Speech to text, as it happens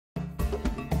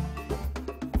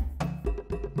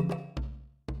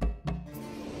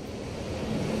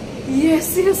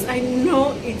Yes, I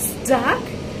know it's dark,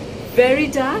 very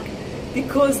dark,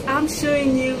 because I'm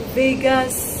showing you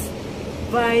Vegas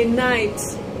by night.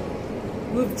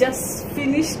 We've just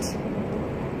finished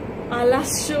our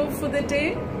last show for the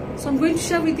day, so I'm going to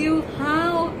share with you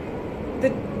how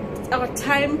our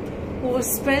time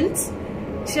was spent,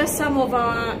 share some of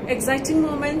our exciting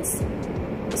moments,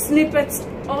 snippets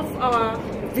of our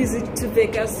visit to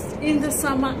Vegas in the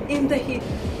summer, in the heat,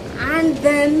 and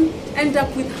then end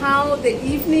up with how the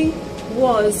evening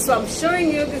was. So I'm showing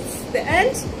you this, the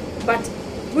end, but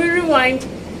we rewind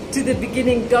to the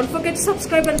beginning. Don't forget to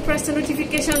subscribe and press the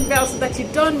notification bell so that you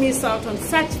don't miss out on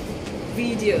such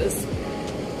videos.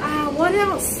 What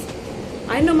else?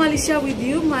 I normally share with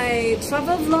you my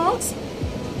travel vlogs,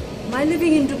 my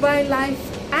living in Dubai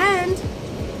life,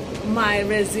 and my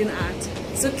resin art.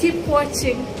 So keep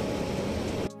watching.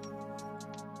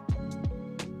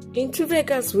 Into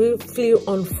Vegas, we flew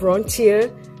on Frontier.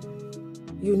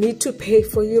 You need to pay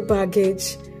for your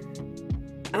baggage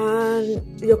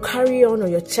and your carry-on or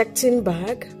your checked-in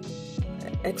bag,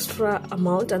 extra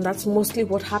amount, and that's mostly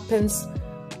what happens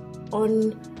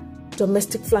on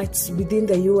domestic flights within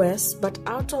the US. But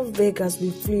out of Vegas, we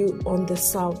flew on the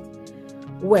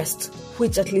southwest,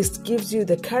 which at least gives you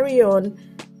the carry-on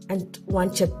and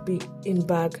one checked-in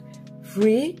bag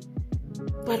free.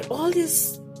 But all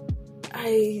this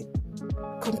I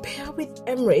compare with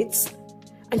Emirates,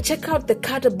 and check out the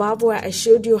card above where I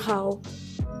showed you how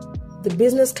the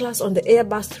business class on the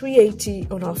Airbus 380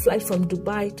 on our flight from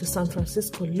Dubai to San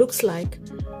Francisco looks like.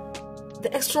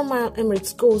 The extra mile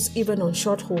Emirates goes even on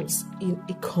short hauls in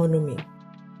economy.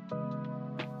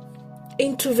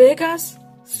 Into Vegas,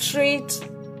 straight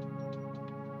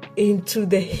into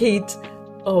the heat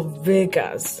of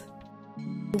Vegas.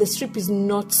 The strip is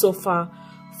not so far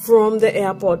from the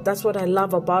airport. That's what I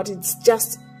love about it. It's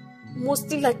just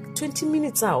mostly like 20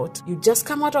 minutes out. You just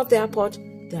come out of the airport,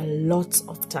 there are lots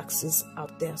of taxis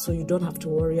out there, so you don't have to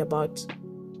worry about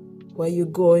where you're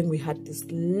going. We had this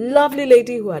lovely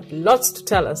lady who had lots to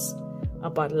tell us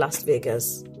about Las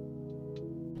Vegas.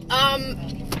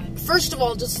 First of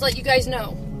all, just to let you guys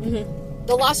know,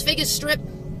 the Las Vegas Strip,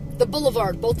 the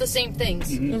Boulevard, both the same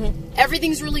things.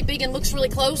 Everything's really big and looks really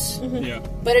close, yeah,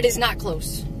 but it is not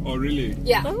close. Oh, really?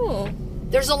 Yeah. Oh.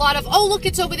 There's a lot of, oh, look,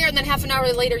 it's over there, and then half an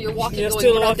hour later, you're walking, going,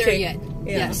 still we're not there walking. yet.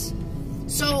 Yeah. Yes.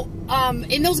 So,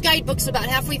 in those guidebooks, about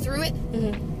halfway through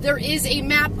it, there is a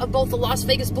map of both the Las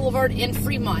Vegas Boulevard and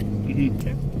Fremont.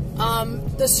 Okay.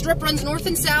 The strip runs north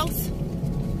and south.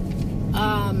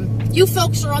 You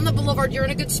folks are on the Boulevard. You're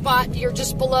in a good spot. You're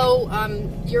just below,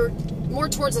 you're more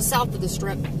towards the south of the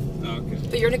strip. Okay.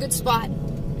 But you're in a good spot.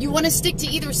 You want to stick to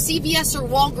either CVS or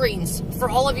Walgreens for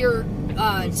all of your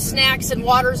snacks and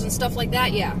waters and stuff like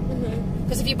that, yeah.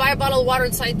 Because if you buy a bottle of water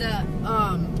inside the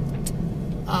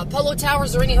Polo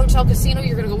Towers or any hotel casino,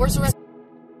 you're going to go, where's the rest?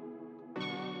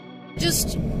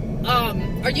 Just,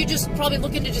 are you just probably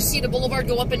looking to just see the boulevard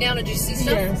go up and down and just see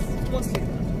stuff? Yes, mostly.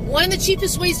 One of the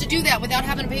cheapest ways to do that without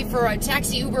having to pay for a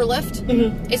taxi, Uber,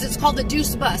 Lyft, is it's called the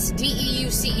Deuce Bus,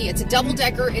 D-E-U-C-E. It's a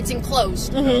double-decker. It's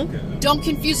enclosed. Don't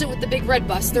confuse it with the Big Red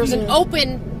Bus. There's an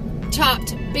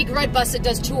open-topped Big Red Bus that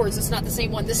does tours. It's not the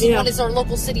same one. This one is our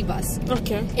local city bus.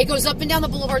 Okay. It goes up and down the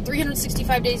boulevard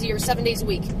 365 days a year, 7 days a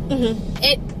week.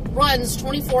 It runs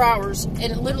 24 hours,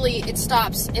 and it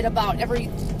stops at about every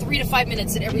 3 to 5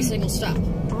 minutes at every single stop.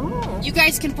 You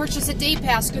guys can purchase a day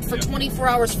pass good for 24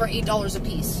 hours for $8 a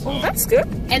piece. Oh, that's good.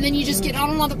 And then you just get on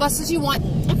and on the buses you want.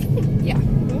 Yeah.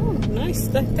 Oh, nice.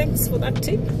 Thanks for that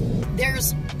tip.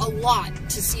 There's a lot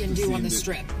to see and do on the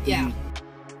strip. Yeah.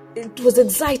 It was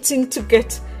exciting to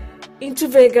get into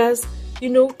Vegas, you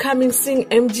know, coming seeing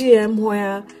MGM,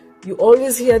 where you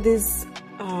always hear these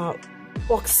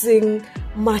boxing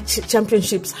match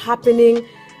championships happening,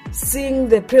 seeing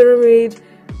the pyramid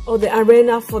or the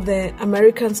arena for the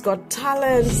Americans Got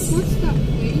Talent. What's that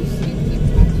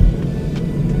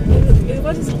place?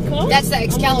 What is it called? That's the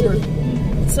Excalibur.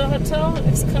 It's a hotel,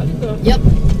 Excalibur. Yep.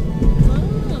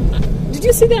 Did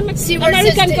you see the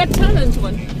American it Got Talent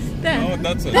one? There. Oh,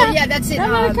 that's it. Oh, yeah, that's it. The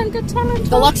American Got Talent The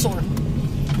one. Luxor.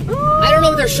 Oh, I don't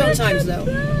know their show times, though.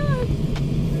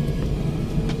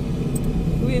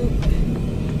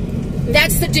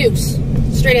 That's the Deuce.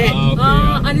 Straight ahead.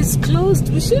 Okay, And it's closed.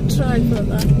 We should try for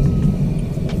that.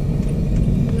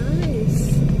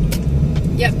 Nice.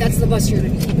 Yep, that's the bus you're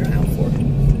going to keep your eye out for.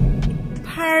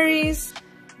 Paris,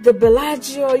 the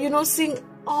Bellagio, you know, seeing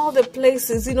all the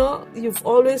places, you know, you've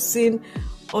always seen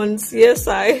on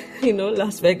CSI, you know,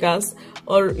 Las Vegas,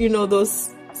 or, you know,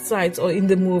 those sites or in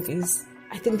the movies.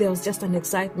 I think there was just an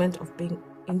excitement of being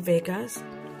in Vegas.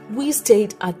 We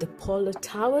stayed at the Polo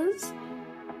Towers,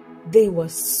 They were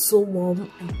so warm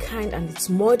and kind, and it's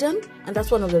modern, and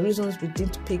that's one of the reasons we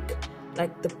didn't pick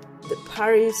like the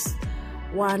Paris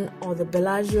one or the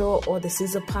Bellagio or the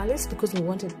Caesar Palace, because we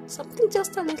wanted something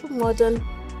just a little modern.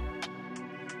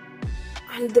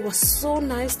 And they were so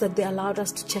nice that they allowed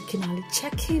us to check in early.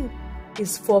 Check-in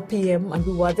is 4 p.m. and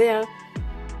we were there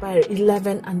by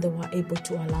 11, and they were able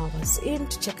to allow us in,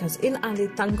 to check us in early.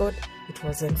 Thank God it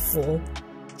wasn't full.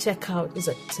 Checkout is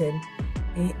at 10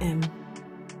 a.m.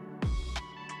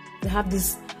 They have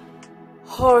this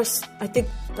horse, I think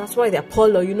that's why they're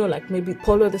Polo, you know, like maybe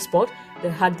Polo the sport. They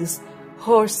had this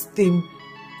horse theme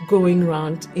going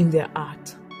around in their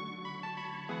art.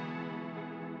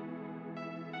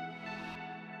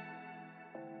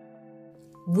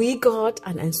 We got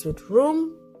an ensuite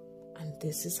room, and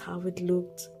this is how it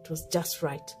looked. It was just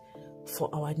right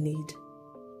for our need.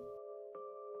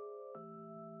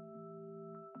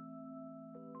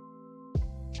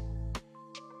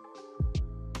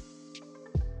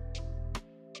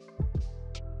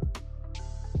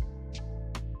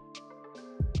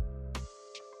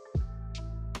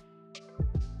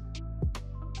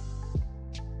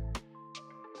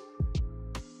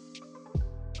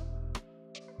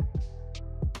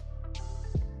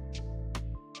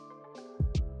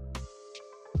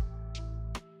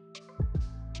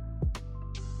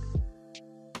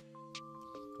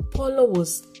 Polo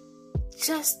was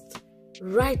just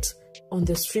right on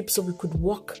the strip, so we could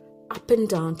walk up and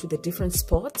down to the different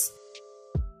spots.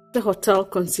 The hotel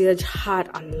concierge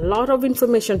had a lot of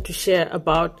information to share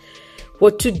about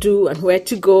what to do and where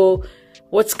to go,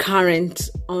 what's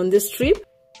current on the strip.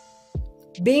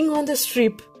 Being on the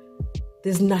strip,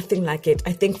 there's nothing like it.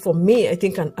 I think for me,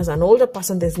 as an older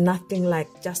person, there's nothing like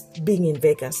just being in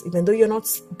Vegas. Even though you're not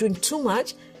doing too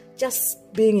much,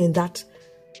 just being in that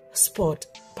spot.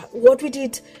 But what we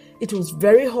did, it was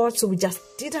very hot, so we just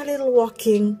did a little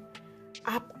walking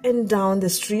up and down the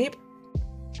strip,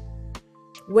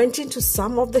 went into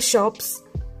some of the shops,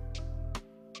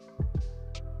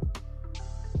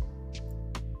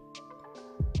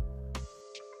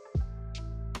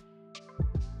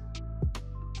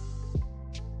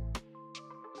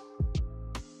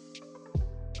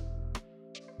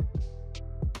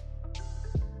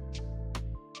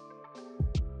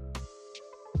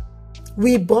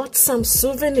 we bought some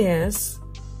souvenirs.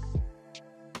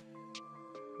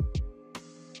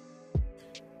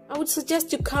 I would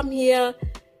suggest you come here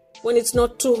when it's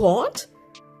not too hot.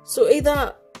 So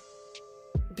either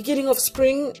beginning of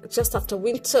spring, just after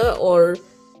winter, or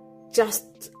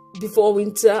just before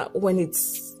winter when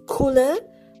it's cooler.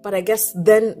 But I guess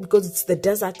then, because it's the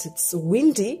desert, it's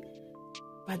windy,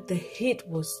 but the heat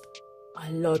was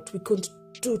a lot. We couldn't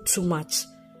do too much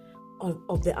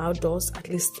of the outdoors, at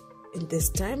least in this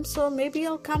time. So maybe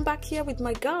I'll come back here with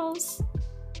my girls.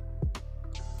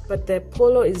 But the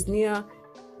Polo is near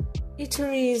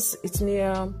eateries, it's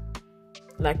near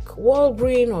like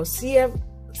Walgreens or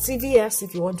CVS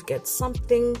if you want to get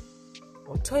something,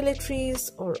 or toiletries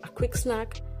or a quick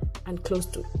snack, and close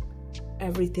to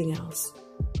everything else.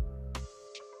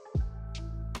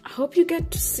 I hope you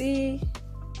get to see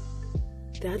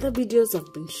the other videos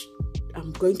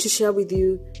I'm going to share with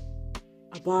you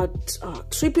about our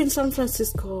trip in San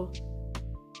Francisco.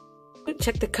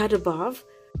 Check the card above.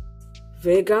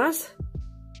 Vegas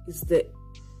is the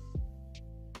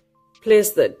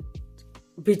place that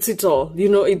beats it all. You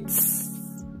know, it's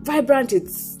vibrant,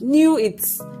 it's new,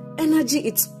 it's energy,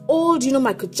 it's old. You know,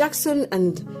 Michael Jackson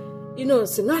and, you know,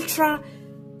 Sinatra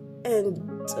and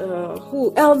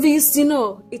Elvis, you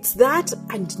know, it's that,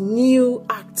 and new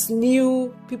acts,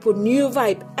 new people, new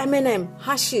vibe. Eminem,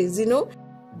 Hashies, you know,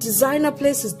 designer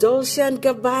places, Dolce and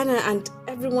Gabbana and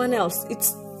everyone else.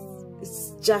 It's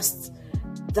just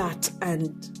that,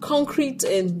 and concrete,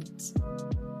 and,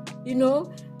 you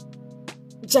know,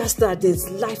 just that. There's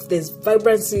life, there's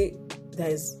vibrancy,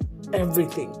 there's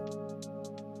everything.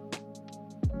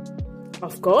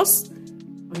 Of course,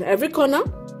 on every corner,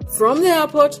 from the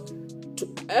airport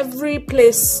to every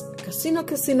place, casino,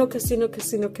 casino, casino,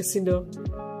 casino, casino,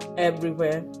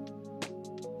 everywhere.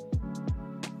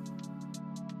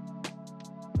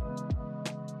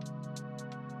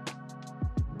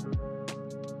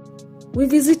 We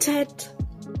visited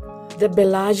the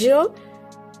Bellagio,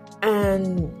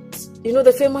 and you know,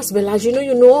 the famous Bellagio,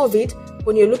 you know of it.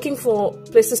 When you're looking for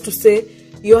places to stay,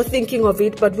 you're thinking of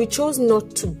it, but we chose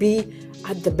not to be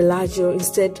at the Bellagio.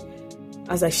 Instead,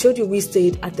 as I showed you, we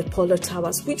stayed at the Polo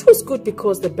Towers, which was good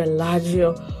because the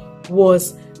Bellagio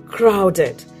was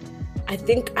crowded. I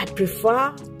think I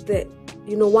prefer the,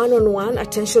 you know, one-on-one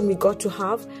attention we got to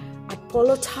have at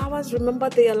Polo Towers. Remember,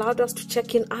 they allowed us to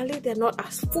check in early. They're not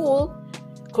as full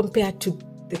compared to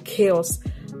the chaos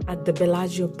at the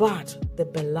Bellagio, but the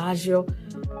Bellagio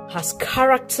has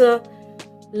character.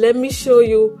 Let me show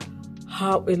you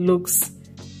how it looks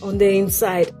on the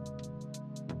inside.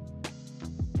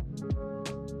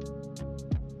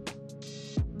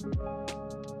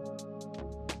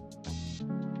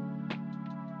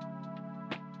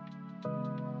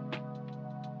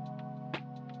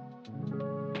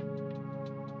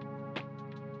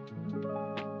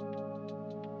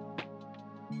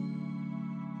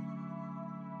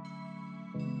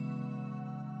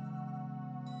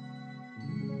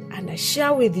 And I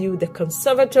share with you the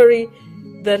conservatory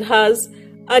that has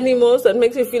animals that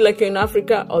makes you feel like you're in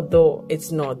Africa, although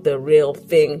it's not the real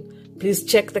thing. Please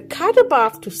check the card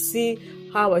above to see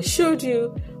how I showed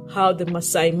you how the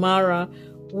Masai Mara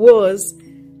was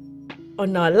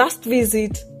on our last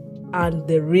visit and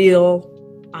the real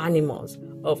animals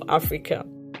of Africa.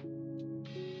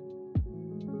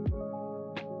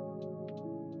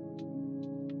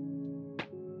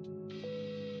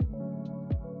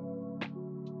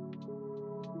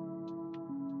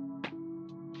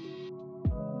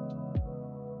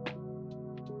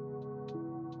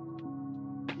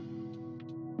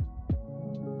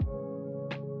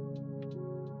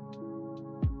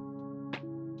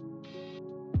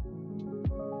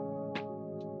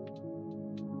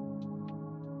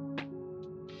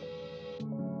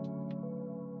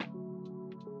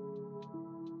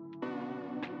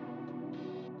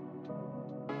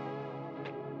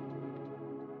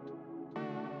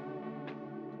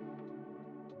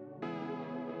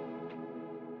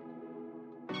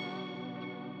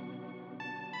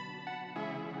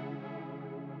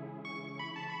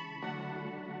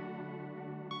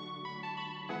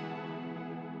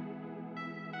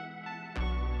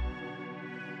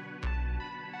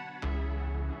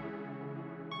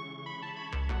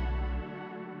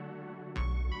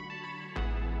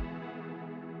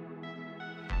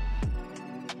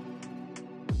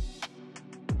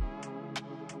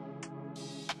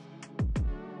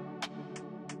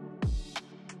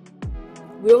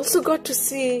 We also got to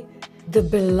see the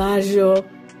Bellagio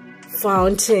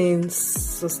fountains.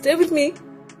 So stay with me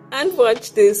and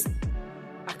watch this.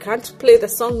 I can't play the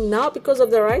song now because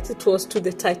of the rights. It was to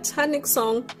the Titanic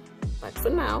song. But for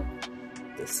now,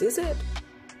 this is it.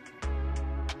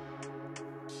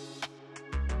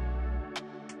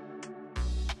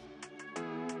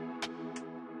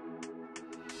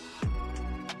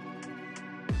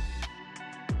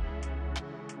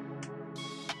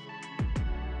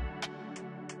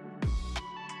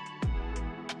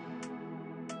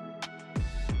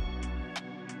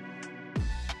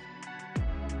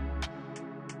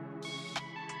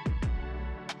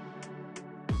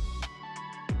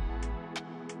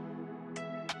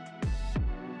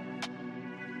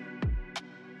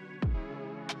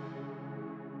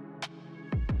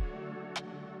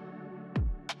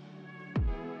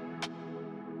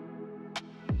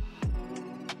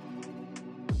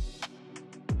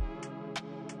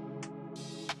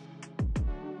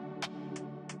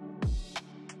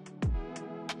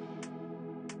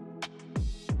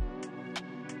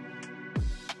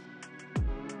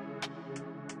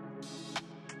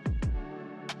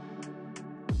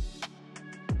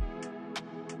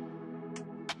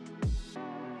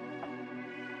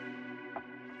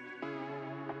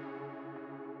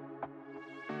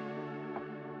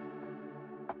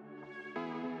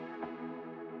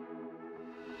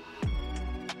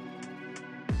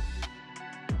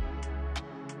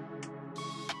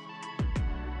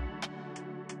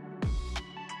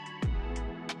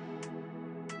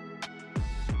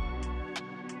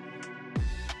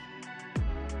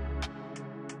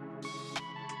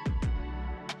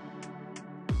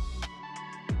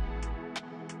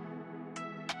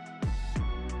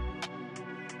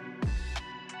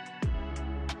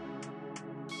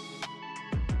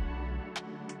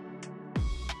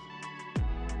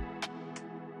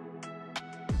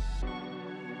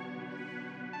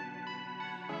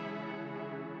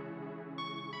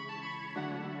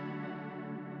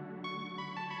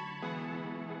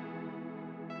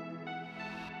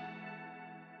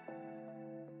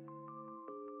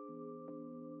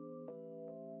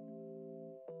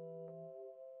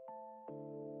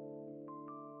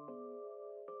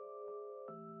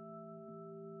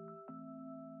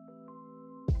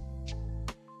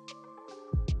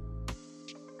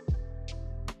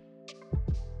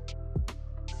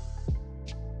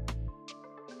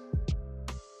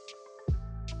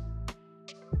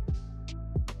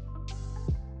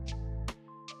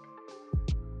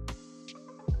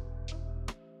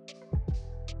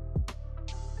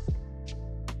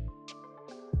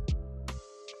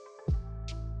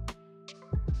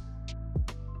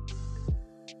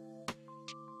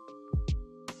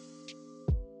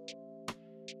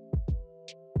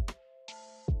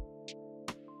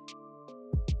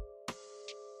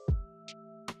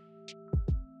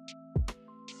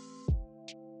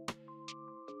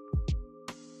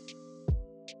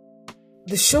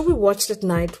 The show we watched at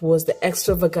night was the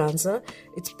Extravaganza.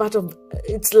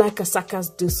 It's like a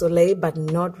Cirque du Soleil, but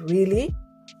not really.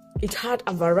 It had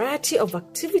a variety of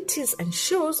activities and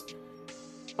shows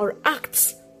or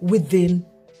acts within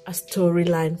a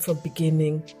storyline from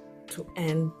beginning to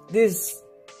end. This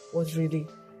was really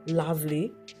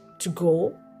lovely to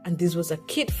go, and this was a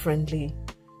kid-friendly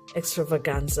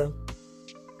extravaganza.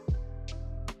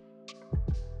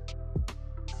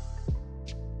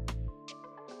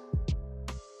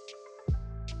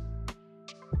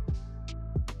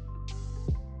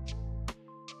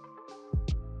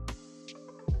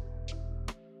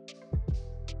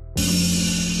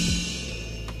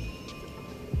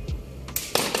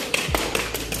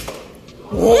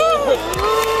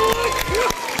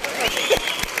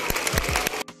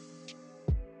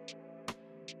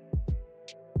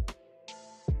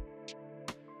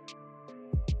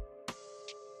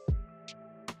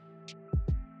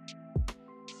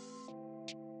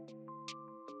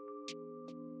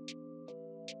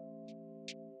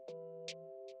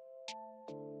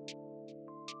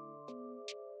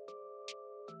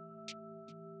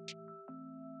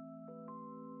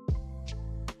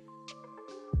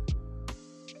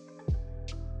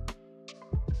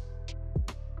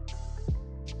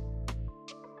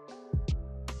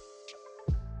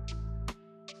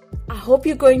 I hope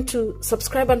you're going to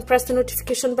subscribe and press the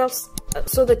notification bell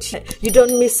so that you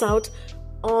don't miss out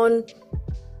on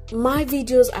my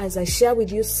videos as I share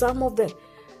with you some of the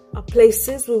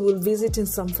places we will visit in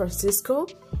San Francisco.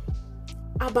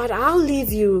 But I'll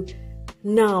leave you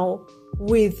now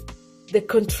with the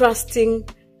contrasting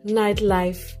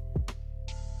nightlife,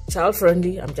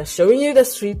 child-friendly. I'm just showing you the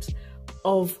streets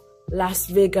of Las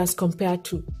Vegas compared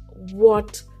to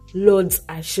what loads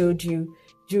I showed you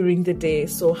during the day.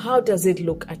 So how does it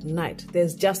look at night?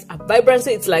 There's just a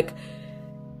vibrancy. It's like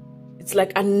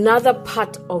another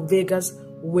part of Vegas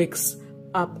wakes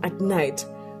up at night.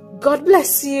 God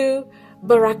bless you.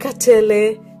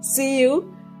 Barakatele. See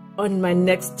you on my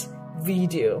next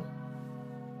video.